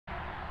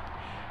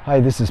Hi,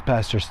 this is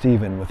Pastor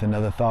Stephen with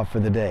another thought for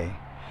the day.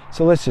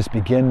 So let's just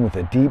begin with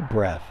a deep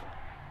breath.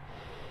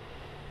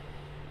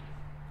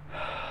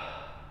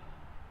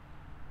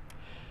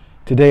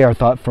 Today our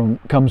thought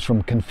comes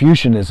from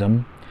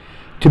Confucianism.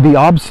 To be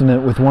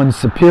obstinate with one's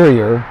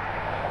superior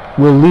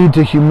will lead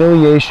to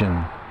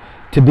humiliation.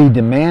 To be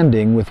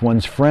demanding with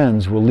one's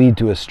friends will lead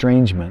to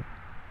estrangement.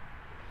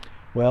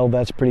 Well,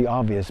 that's pretty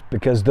obvious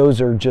because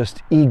those are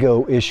just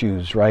ego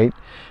issues, right?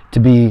 To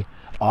be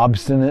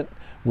obstinate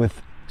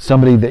with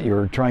somebody that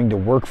you're trying to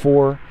work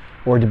for,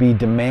 or to be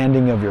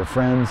demanding of your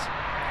friends,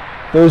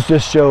 those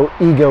just show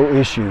ego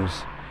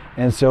issues.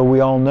 And so we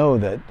all know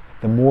that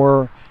the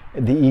more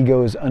the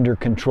ego is under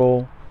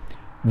control,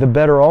 the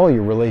better all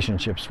your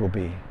relationships will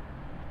be.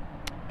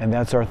 And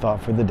that's our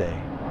thought for the day.